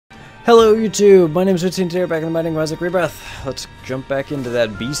Hello YouTube, my name is uidsea and today we're back in the Mighty Isaac Rebirth. Let's jump back into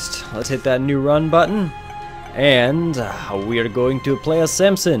that beast. Let's hit that new run button. And we are going to play as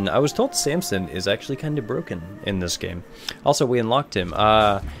Sampson. I was told Sampson is actually kind of broken in this game. Also, we unlocked him.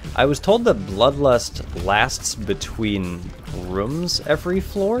 I was told that Bloodlust lasts between rooms every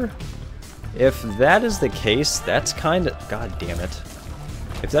floor. If that is the case, that's kind of... God damn it.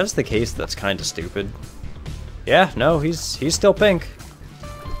 If that's the case, that's kind of stupid. Yeah, no, he's still pink.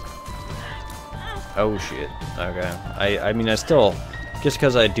 Oh shit. Okay. I mean, I still... Just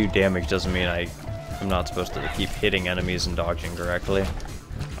because I do damage doesn't mean I'm not supposed to keep hitting enemies and dodging correctly.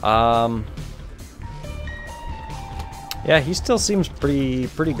 Yeah, he still seems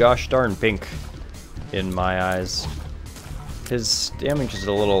pretty gosh darn pink in my eyes. His damage is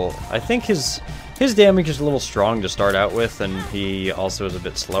a little... I think his damage is a little strong to start out with, and he also is a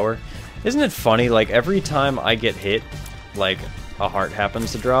bit slower. Isn't it funny, like, every time I get hit, like, a heart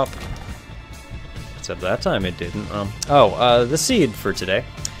happens to drop? Except that time it didn't. The seed for today.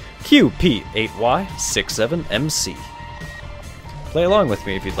 QP8Y67MC. Play along with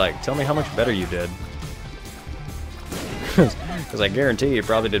me if you'd like. Tell me how much better you did. Because I guarantee you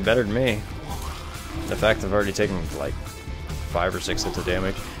probably did better than me. The fact I've already taken, like, 5 or 6 hits of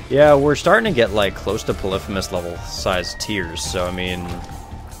damage. Yeah, we're starting to get, like, close to Polyphemus level size tiers, so, I mean...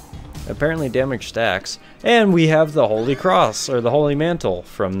 Apparently damage stacks. And we have the Holy Cross, or the Holy Mantle,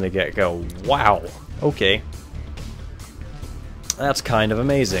 from the get-go. Wow. Okay. That's kind of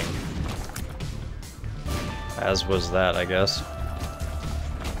amazing. As was that, I guess.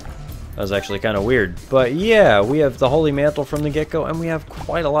 That was actually kind of weird. But yeah, we have the Holy Mantle from the get-go, and we have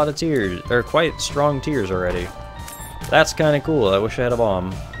quite a lot of tiers, or quite strong tiers already. That's kind of cool. I wish I had a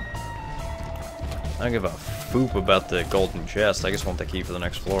bomb. I don't give a foop about the golden chest. I just want the key for the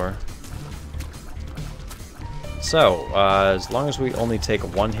next floor. So, as long as we only take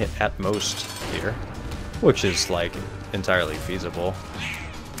 1 hit at most here, which is, like, entirely feasible.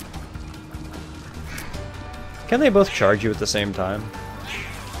 Can they both charge you at the same time?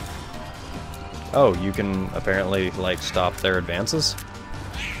 Oh, you can apparently, like, stop their advances?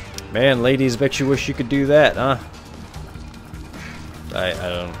 Man, ladies, bet you wish you could do that, huh? I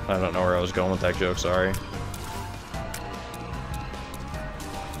don't know where I was going with that joke, sorry.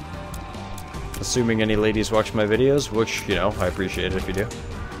 Assuming any ladies watch my videos, which, you know, I appreciate it if you do.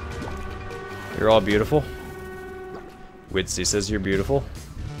 You're all beautiful. Uidsea says you're beautiful.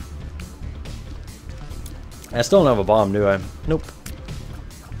 I still don't have a bomb, do I? Nope.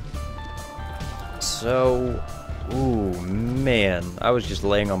 So... Ooh, man. I was just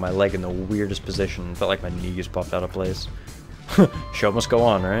laying on my leg in the weirdest position. Felt like my knee just popped out of place. Show must go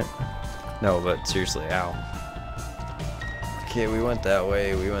on, right? No, but seriously, ow. Okay, we went that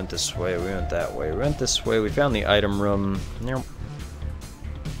way, we went this way, we went that way, we went this way, we found the item room. Nope.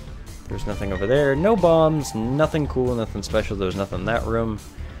 There's nothing over there, no bombs, nothing cool, nothing special, there's nothing in that room.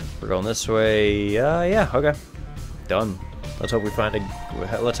 We're going this way, yeah, okay. Done. Let's hope we find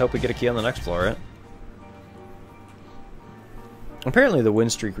let's hope we get a key on the next floor, right? Apparently the win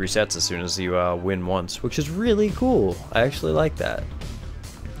streak resets as soon as you win once, which is really cool. I actually like that.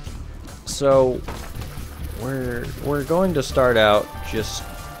 So... We're going to start out just...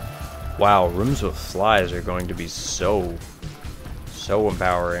 Wow, rooms with flies are going to be so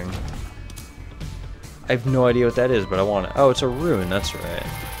empowering. I have no idea what that is, but I want it. Oh, it's a rune, that's right.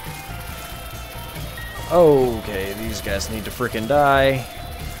 Okay, these guys need to frickin' die.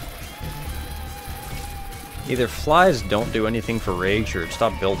 Either flies don't do anything for rage, or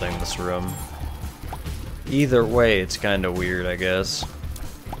stop building this room. Either way, it's kinda weird, I guess.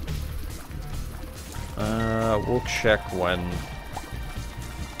 We'll check when...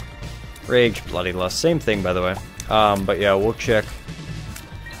 Rage, Bloody Lust, same thing by the way. But yeah, we'll check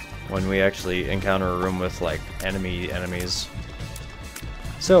when we actually encounter a room with, like, enemies.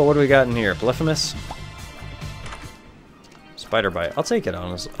 So, what do we got in here? Polyphemus? Spider Bite. I'll take it,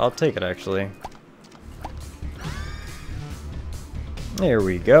 honestly. I'll take it, actually. There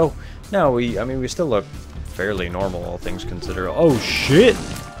we go. Now, I mean, we still look fairly normal, all things considered. Oh, shit!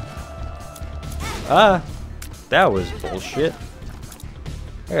 Ah! That was bullshit.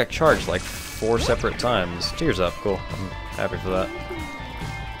 I got charged like 4 separate times. Tears up, cool. I'm happy for that.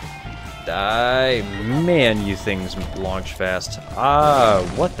 Die. Man, you things launch fast. Ah,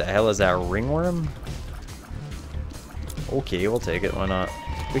 what the hell is that, ringworm? Okay, we'll take it, why not?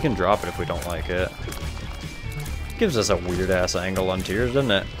 We can drop it if we don't like it. Gives us a weird-ass angle on tears,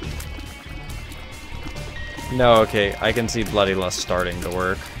 doesn't it? No, okay, I can see Bloody Lust starting to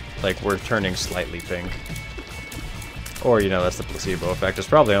work. Like, we're turning slightly pink. Or, you know, that's the placebo effect. It's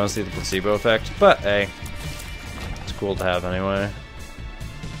probably honestly the placebo effect, but hey. It's cool to have anyway.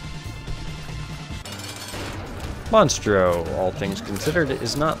 Monstro, all things considered,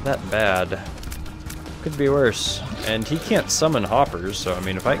 is not that bad. Could be worse. And he can't summon hoppers, so I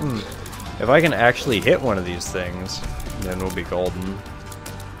mean, if I can actually hit one of these things, then we'll be golden.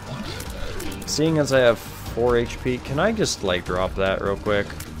 Seeing as I have 4 HP, can I just like drop that real quick?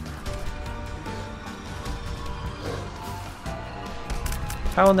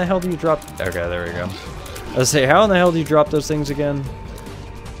 How in the hell do you drop? Okay, there we go. I was say, how in the hell do you drop those things again?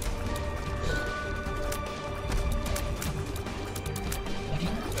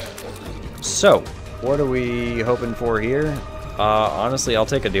 So, what are we hoping for here? Honestly, I'll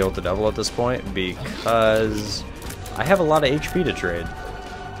take a deal with the devil at this point because I have a lot of HP to trade.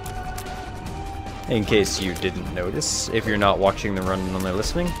 In case you didn't notice, if you're not watching the run and only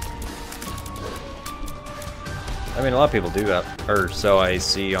listening. I mean, a lot of people do that, or so I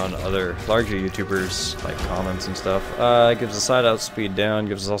see on other larger YouTubers, like comments and stuff. It gives a side outspeed down,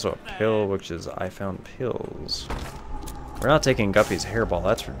 gives us also a pill, which is I found pills. We're not taking Guppy's hairball,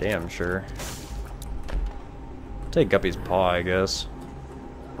 that's for damn sure. Take Guppy's paw, I guess.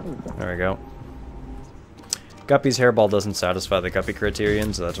 There we go. Guppy's hairball doesn't satisfy the Guppy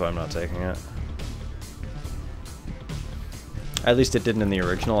criterion, so that's why I'm not taking it. At least it didn't in the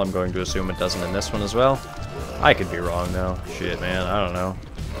original. I'm going to assume it doesn't in this one as well. I could be wrong though. Shit, man, I don't know.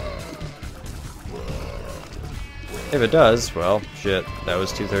 If it does, well, shit. That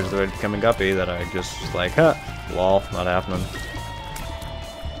was 2/3 of the way to becoming Guppy that I just like, huh, lol, not happening.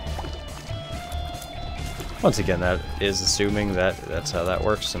 Once again, that is assuming that that's how that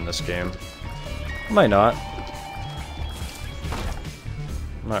works in this game. Might not.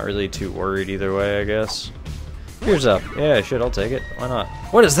 I'm not really too worried either way, I guess. Here's up. Yeah, shit, I'll take it. Why not?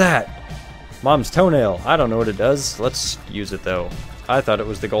 What is that? Mom's toenail. I don't know what it does. Let's use it, though. I thought it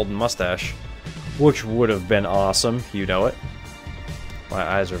was the golden mustache, which would have been awesome. You know it. My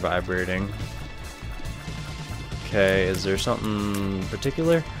eyes are vibrating. Okay, is there something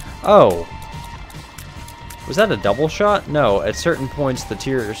particular? Oh! Was that a double shot? No, at certain points the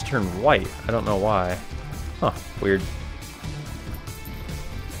tears turn white. I don't know why. Huh, weird.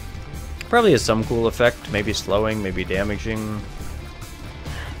 Probably has some cool effect, maybe slowing, maybe damaging.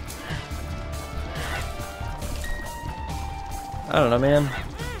 I don't know, man.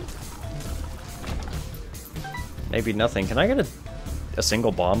 Maybe nothing. Can I get a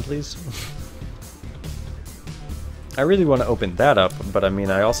single bomb, please? I really want to open that up, but I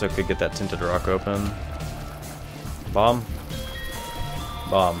mean, I also could get that tinted rock open. Bomb.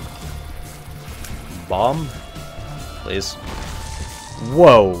 Bomb. Bomb? Please.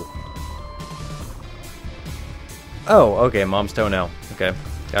 Whoa! Oh, okay, Mom's toenail. Okay,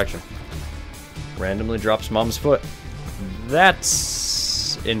 gotcha. Randomly drops Mom's foot.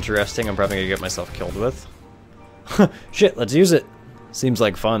 That's interesting. I'm probably gonna get myself killed with. Shit, let's use it. Seems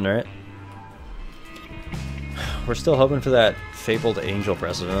like fun, right? We're still hoping for that fabled angel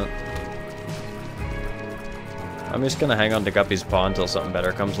precedent. I'm just gonna hang on to Guppy's paw until something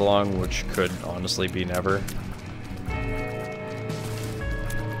better comes along, which could honestly be never.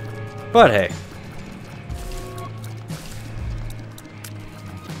 But hey.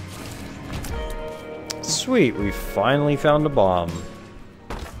 Sweet, we finally found a bomb.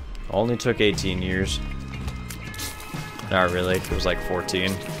 Only took 18 years. Not really, it was like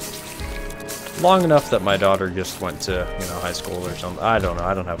 14. Long enough that my daughter just went to, you know, high school or something. I don't know,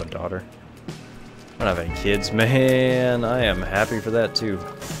 I don't have a daughter. I don't have any kids, man. I am happy for that too.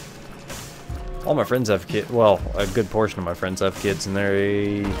 All my friends have kids. Well, a good portion of my friends have kids, and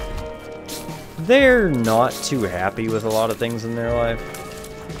they're not too happy with a lot of things in their life.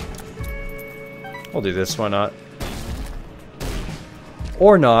 I'll do this, why not?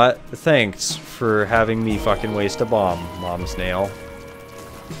 Or not. Thanks for having me fucking waste a bomb, Mom's nail.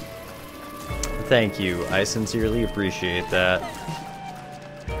 Thank you. I sincerely appreciate that.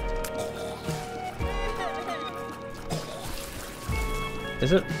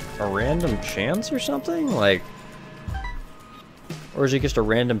 Is it a random chance or something? Like, or is it just a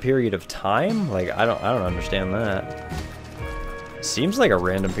random period of time? Like, I don't understand that. Seems like a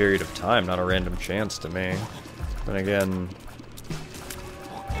random period of time, not a random chance to me. Then again,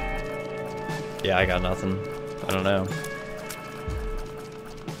 yeah, I got nothing. I don't know.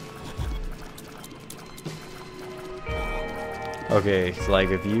 Okay, like,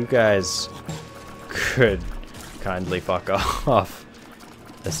 if you guys could kindly fuck off.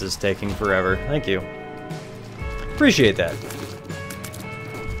 This is taking forever. Thank you. Appreciate that.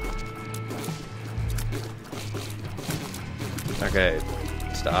 Okay,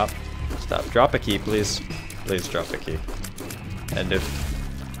 stop. Stop. Drop a key, please. Please drop a key. And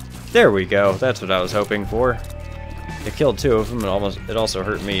if... There we go. That's what I was hoping for. It killed 2 of them, and it also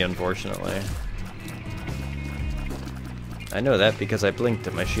hurt me, unfortunately. I know that because I blinked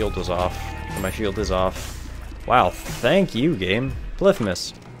and my shield was off. And my shield is off. Wow, thank you, game.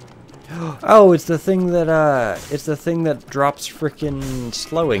 Polyphemus. Oh, it's the thing that drops frickin'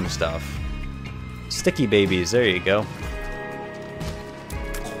 slowing stuff. Sticky babies, there you go.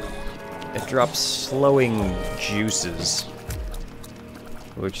 It drops slowing juices.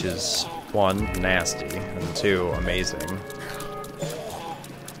 Which is, 1, nasty, and 2, amazing.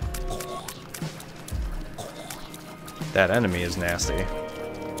 That enemy is nasty.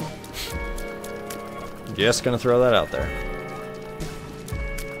 Just gonna throw that out there.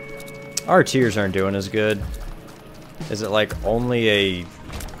 Our tiers aren't doing as good. Is it like only a...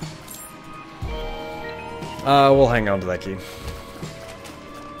 we'll hang on to that key.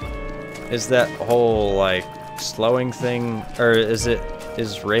 Is that whole, like, slowing thing, or is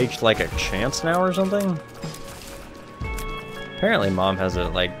Rage like a chance now or something? Apparently Mom has a,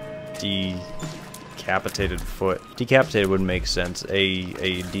 like, decapitated foot. Decapitated would make sense.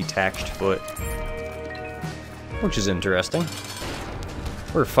 A detached foot. Which is interesting.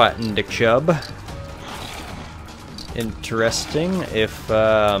 We're fighting Dick Chubb. Interesting. If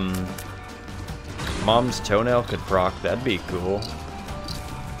Mom's toenail could proc, that'd be cool.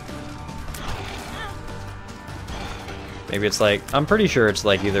 Maybe it's like, I'm pretty sure it's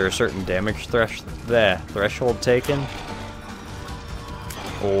like either a certain damage threshold taken,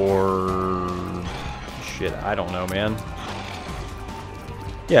 or shit, I don't know, man.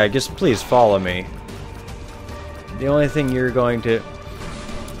 Yeah, just please follow me. The only thing you're going to...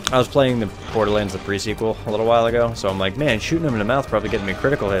 I was playing the Borderlands, the pre-sequel, a little while ago, so I'm like, man, shooting him in the mouth probably getting me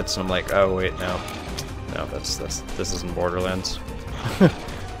critical hits, and I'm like, oh wait, no. No, this isn't Borderlands.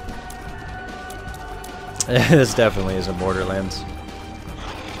 This definitely isn't Borderlands.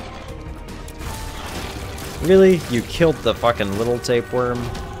 Really? You killed the fucking little tapeworm?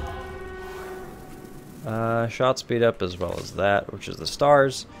 Shot speed up as well as that, which is the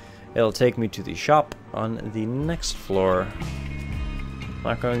stars. It'll take me to the shop on the next floor. I'm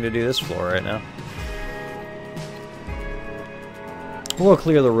not going to do this floor right now. We'll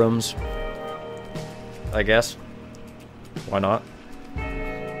clear the rooms, I guess. Why not?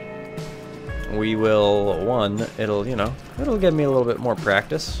 We will, it'll, you know, it'll give me a little bit more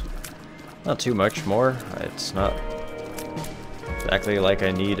practice. Not too much more. It's not exactly like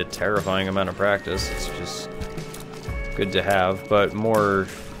I need a terrifying amount of practice. It's just good to have, but more...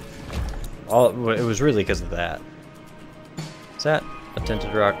 it was really because of that. Is that a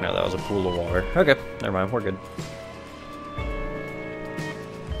tinted rock? No, that was a pool of water. Okay, never mind, we're good.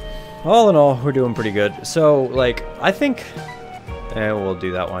 All in all, we're doing pretty good. So, like, I think... we'll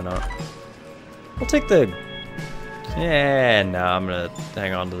do that, why not? We'll take the... Yeah, no, I'm gonna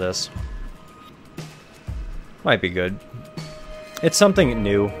hang on to this. Might be good. It's something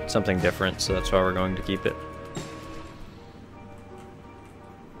new, something different, so that's why we're going to keep it.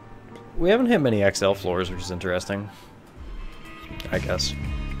 We haven't hit many XL floors, which is interesting. I guess.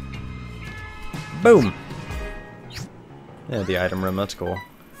 Boom! Yeah, the item room, that's cool.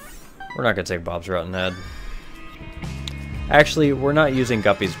 We're not gonna take Bob's Rotten Head. Actually, we're not using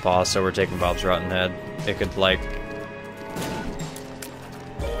Guppy's Paw, so we're taking Bob's Rotten Head. It could, like...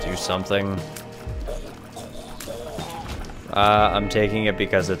 do something. I'm taking it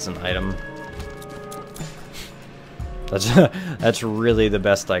because it's an item. That's really the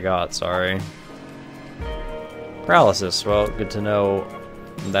best I got, sorry. Paralysis, well, good to know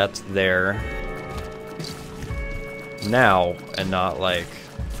that's there. Now, and not, like,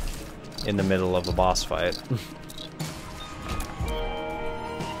 in the middle of a boss fight.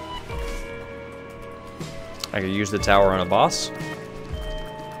 I could use the tower on a boss.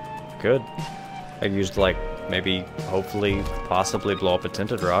 Could. I could use, like, maybe, hopefully, possibly blow up a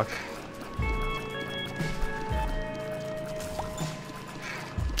tinted rock.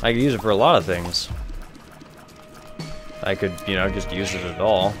 I could use it for a lot of things. I could, you know, just use it at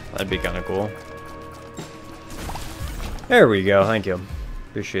all. That'd be kind of cool. There we go, thank you.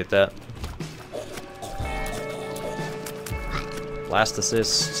 Appreciate that. Last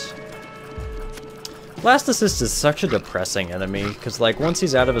assist. Last assist is such a depressing enemy, because, like, once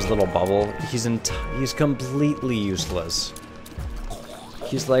he's out of his little bubble, he's completely useless.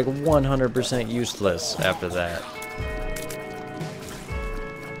 He's, like, 100% useless after that.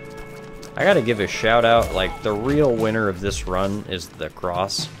 I gotta give a shout out, like, the real winner of this run is the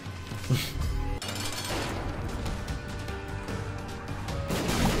cross.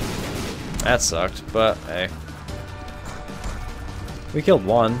 That sucked, but hey. We killed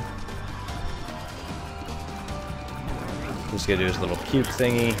one. He's gonna do his little puke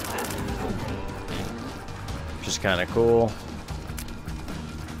thingy. Which is kinda cool.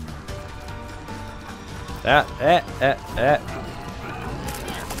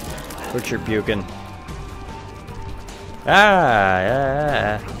 Quit your puking.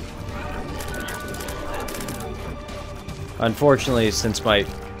 Ah. Unfortunately, since my...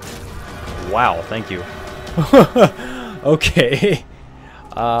 Wow, thank you. Okay.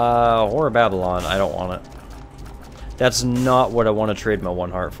 Horror Babylon, I don't want it. That's not what I want to trade my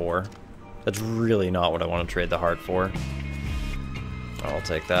 1 heart for. That's really not what I want to trade the heart for. I'll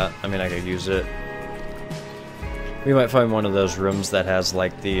take that. I mean, I could use it. We might find one of those rooms that has,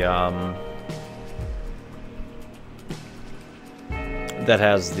 like, the, that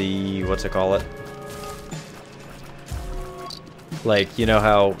has the... What's it call it? Like, you know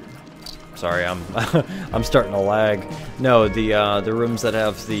how... Sorry, I'm starting to lag. No, the rooms that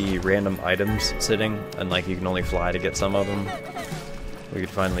have the random items sitting, and, like, you can only fly to get some of them. We could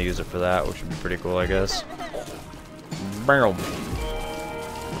finally use it for that, which would be pretty cool, I guess. Boom.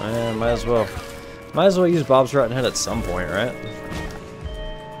 Might as well. Might as well use Bob's Rotten Head at some point, right?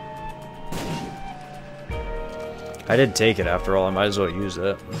 I did take it after all, I might as well use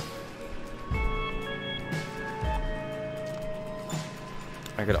it.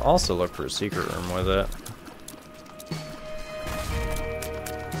 I could also look for a secret room with it.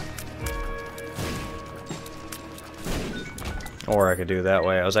 Or I could do it that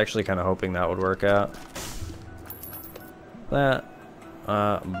way. I was actually kind of hoping that would work out. That.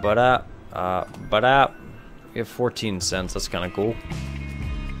 We have 14 cents. That's kind of cool.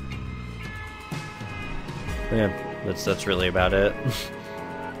 Yeah, that's really about it.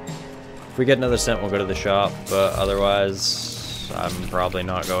 If we get another cent, we'll go to the shop. But otherwise, I'm probably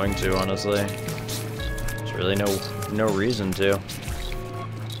not going to. Honestly, there's really no reason to.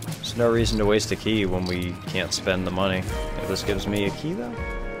 There's no reason to waste a key when we can't spend the money. If this gives me a key though.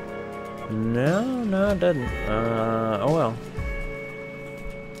 No, it doesn't. Oh well.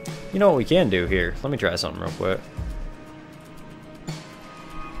 You know what we can do here? Let me try something real quick.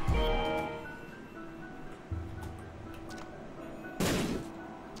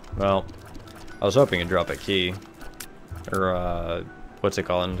 Well, I was hoping to drop a key. Or, what's it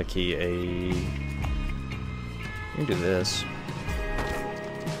called? Not a key, You can do this.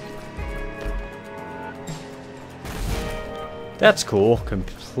 That's cool.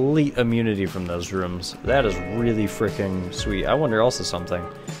 Complete immunity from those rooms. That is really freaking sweet. I wonder also something.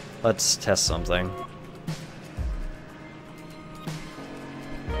 Let's test something.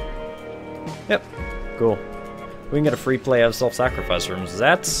 Yep. Cool. We can get a free play of self-sacrifice rooms.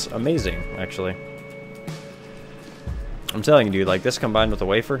 That's amazing, actually. I'm telling you, dude, like this combined with a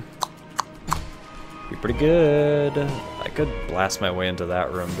wafer, be pretty good. I could blast my way into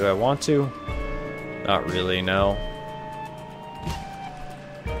that room. Do I want to? Not really, no.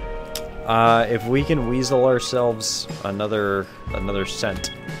 If we can weasel ourselves another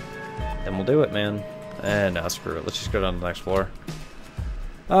cent, then we'll do it, man. And nah, screw it. Let's just go down to the next floor.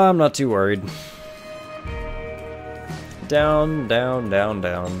 I'm not too worried. Down, down, down,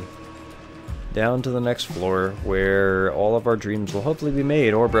 down. Down to the next floor, where all of our dreams will hopefully be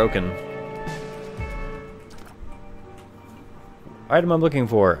made or broken. Item I'm looking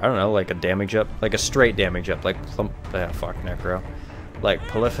for. I don't know, like a damage up. Like a straight damage up. Like, fuck, Necro. Like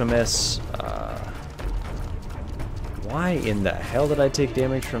Polyphemus. Why in the hell did I take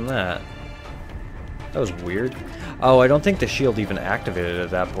damage from that? That was weird. Oh, I don't think the shield even activated at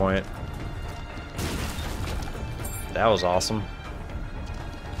that point. That was awesome.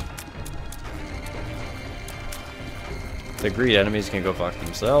 The greed enemies can go fuck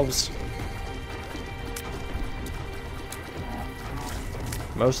themselves.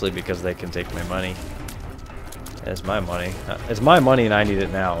 Mostly because they can take my money. It's my money. It's my money and I need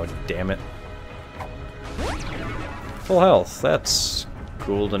it now, damn it. Full health. That's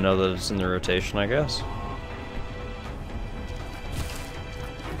cool to know that it's in the rotation, I guess.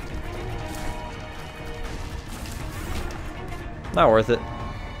 Not worth it.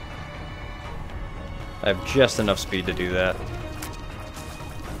 I have just enough speed to do that.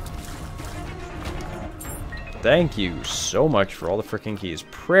 Thank you so much for all the freaking keys.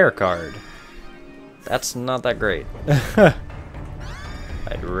 Prayer card. That's not that great. I'd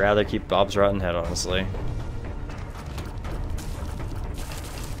rather keep Bob's Rotten Head, honestly.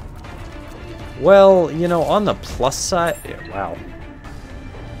 Well, you know, on the plus side... Yeah, wow.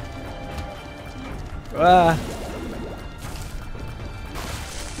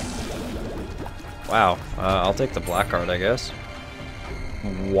 Wow. I'll take the black card, I guess.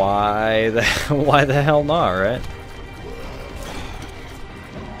 Why the hell not, right?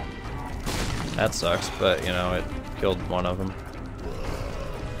 That sucks, but, you know, it killed one of them.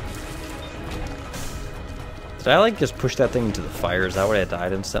 Did I, like, just push that thing into the fire? Is that why it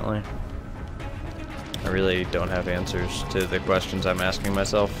died instantly? I really don't have answers to the questions I'm asking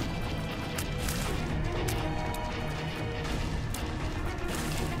myself.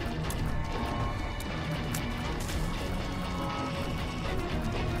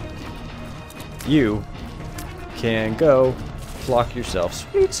 You can go flock yourself.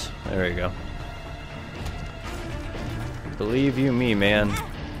 Sweet. There you go. Believe you me, man.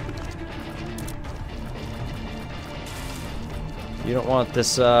 You don't want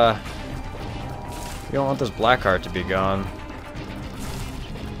this, you don't want this black heart to be gone.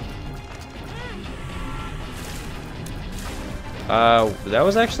 That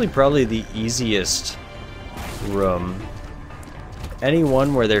was actually probably the easiest room. Any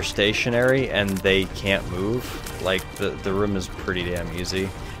one where they're stationary and they can't move, like, the room is pretty damn easy.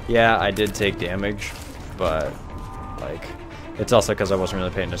 Yeah, I did take damage, but, like, it's also because I wasn't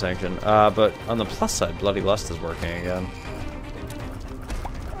really paying attention. But on the plus side, Bloody Lust is working again.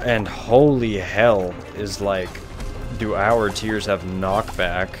 And holy hell is, like, do our tears have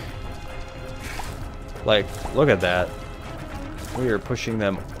knockback? Like, look at that. We are pushing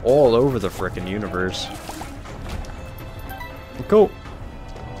them all over the frickin' universe. Cool.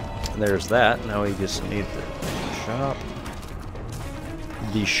 There's that. Now we just need the shop.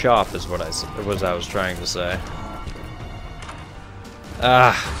 The shop is what I was trying to say.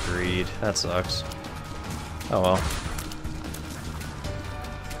 Ah, greed. That sucks. Oh well.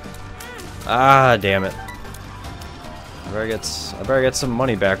 Ah, damn it. I better get some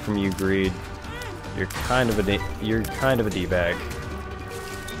money back from you, greed. You're kind of a d-bag.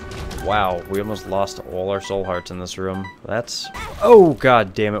 Wow, we almost lost all our soul hearts in this room. That's... Oh,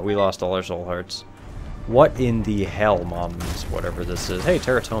 god damn it, we lost all our soul hearts. What in the hell, moms, whatever this is. Hey,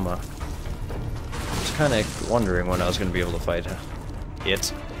 Teratoma. I was kind of wondering when I was going to be able to fight it,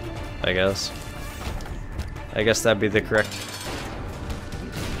 I guess. I guess that'd be the correct...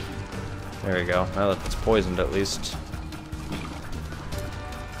 There we go. Now that it's poisoned, at least.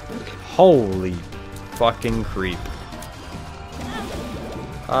 Holy fucking creep.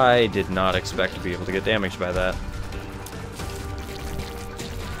 I did not expect to be able to get damaged by that.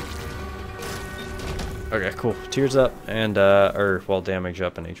 Okay, cool. Tears up and, well, damage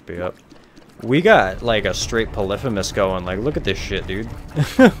up and HP up. We got, like, a straight Polyphemus going. Like, look at this shit, dude.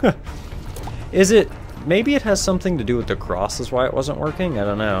 Is it... Maybe it has something to do with the cross is why it wasn't working? I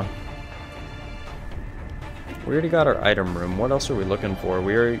don't know. We already got our item room. What else are we looking for?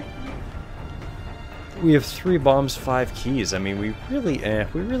 We have 3 bombs, 5 keys. I mean, we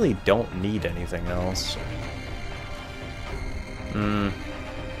really don't need anything else.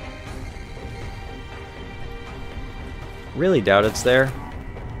 Really doubt it's there.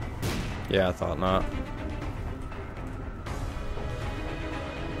 Yeah, I thought not.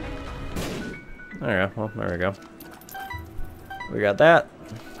 Alright, well, there we go. We got that.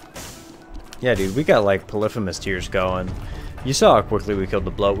 Yeah, dude, we got, like, Polyphemus tears going. You saw how quickly we killed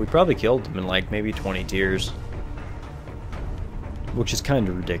the bloat. We probably killed him in, like, maybe 20 tears. Which is kind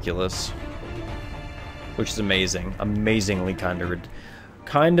of ridiculous. Which is amazing. Amazingly kind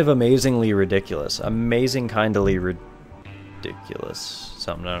of amazingly ridiculous. Amazing kindly ridiculous.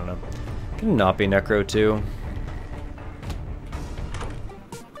 Something, I don't know. Can it not be Necro too?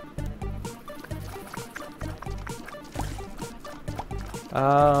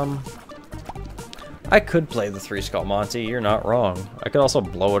 I could play the 3 Skull Monty, you're not wrong. I could also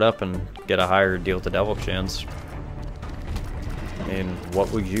blow it up and get a higher deal with the devil chance. I mean,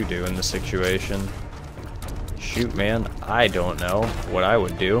 what would you do in this situation? Shoot, man, I don't know what I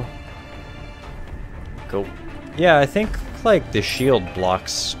would do. Cool. Yeah, I think, like, the shield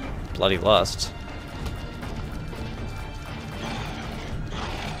blocks Bloody Lust.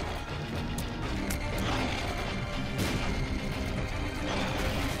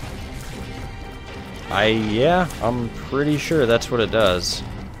 Yeah, I'm pretty sure that's what it does.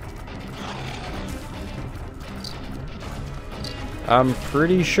 I'm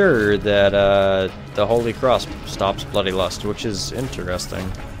pretty sure that the Holy Cross stops Bloody Lust, which is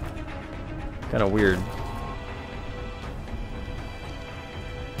interesting. Kind of weird.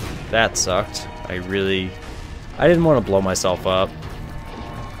 That sucked. I didn't want to blow myself up.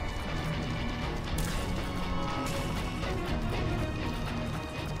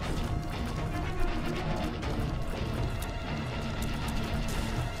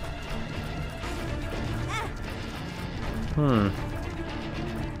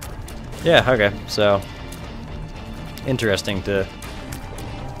 Yeah, okay, so interesting to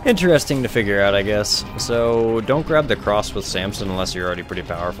figure out, I guess. So don't grab the cross with Sampson unless you're already pretty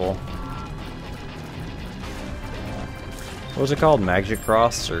powerful. What was it called? Magic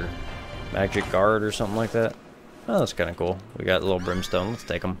Cross or Magic Guard or something like that? Oh, that's kind of cool. We got a little brimstone. Let's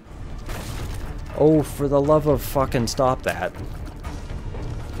take them. Oh, for the love of fucking stop that.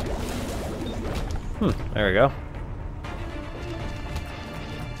 There we go.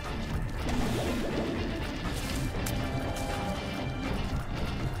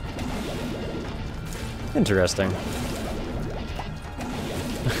 Interesting.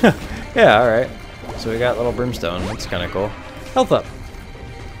 Yeah, alright. So we got little brimstone. That's kind of cool. Health up.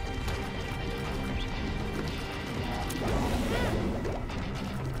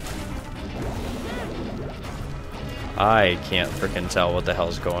 I can't frickin' tell what the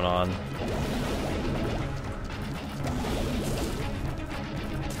hell's going on.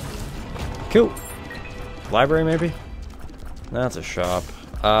 Cool. Library, maybe? That's a shop.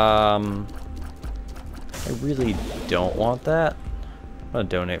 I really don't want that. I'm gonna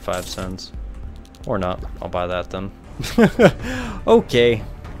donate 5 cents. Or not. I'll buy that then. Okay.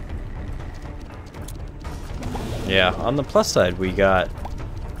 Yeah, on the plus side, we got...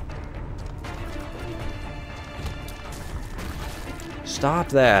 Stop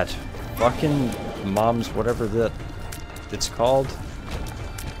that. Fucking mom's whatever that it's called.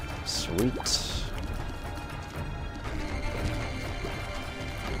 Sweet.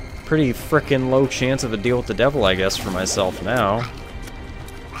 Pretty frickin' low chance of a deal with the devil, I guess, for myself now.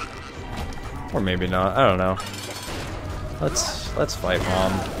 Or maybe not. I don't know. Let's fight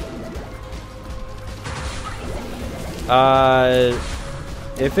Mom.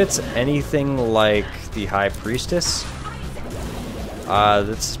 If it's anything like the High Priestess,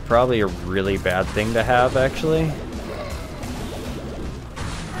 that's probably a really bad thing to have, actually.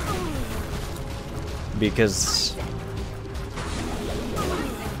 Because...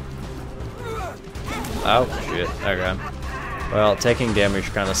 Oh, shit. Okay. Well, taking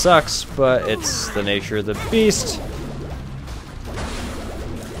damage kind of sucks, but it's the nature of the beast.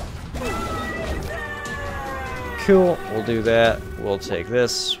 Cool. We'll do that. We'll take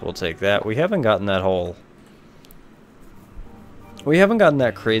this. We'll take that. We haven't gotten that whole... We haven't gotten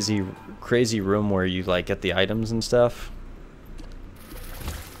that crazy room where you, like, get the items and stuff.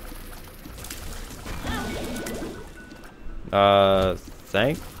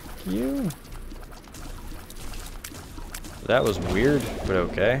 Thank you? That was weird, but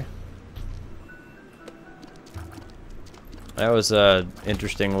okay. That was a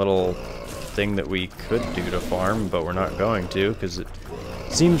interesting little thing that we could do to farm, but we're not going to, because it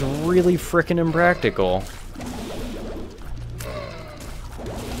seems really frickin' impractical.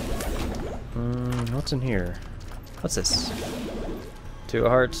 What's in here? What's this? 2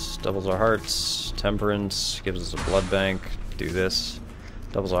 hearts, doubles our hearts, temperance, gives us a blood bank, do this.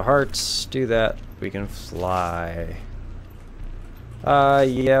 Doubles our hearts, do that, we can fly.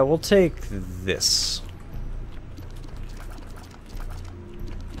 Yeah, we'll take this.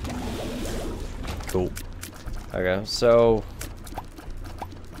 Cool. Okay, so...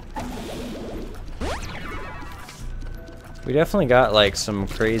 We definitely got, like, some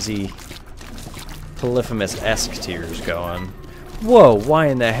crazy Polyphemus-esque tiers going. Whoa, why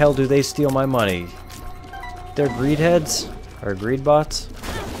in the hell do they steal my money? They're greed heads? Or greed bots?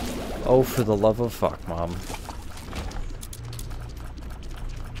 Oh, for the love of fuck, Mom.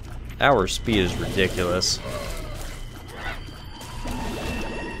 Our speed is ridiculous.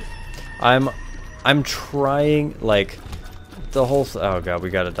 I'm trying, like, the whole... oh god,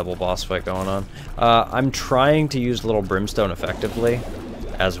 we got a double boss fight going on. I'm trying to use little brimstone effectively,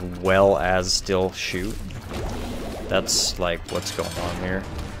 as well as still shoot. That's, like, what's going on here.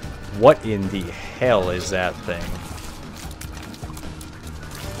 What in the hell is that thing?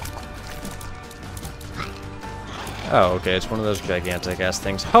 Oh, okay, it's one of those gigantic-ass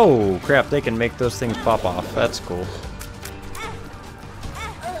things. Oh, crap, they can make those things pop off. That's cool.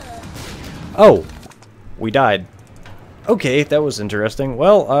 Oh! We died. Okay, that was interesting.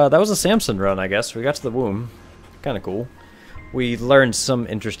 Well, that was a Sampson run, I guess. We got to the womb. Kinda cool. We learned some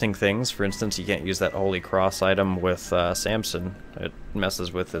interesting things. For instance, you can't use that Holy Cross item with Sampson. It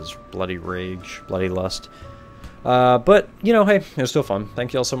messes with his bloody rage, bloody lust. But, you know, hey, it was still fun.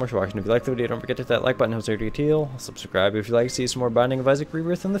 Thank you all so much for watching. If you liked the video, don't forget to hit that like button. Helps out to teal. Subscribe if you'd like to see some more Binding of Isaac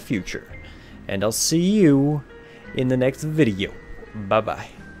Rebirth in the future. And I'll see you in the next video. Bye-bye.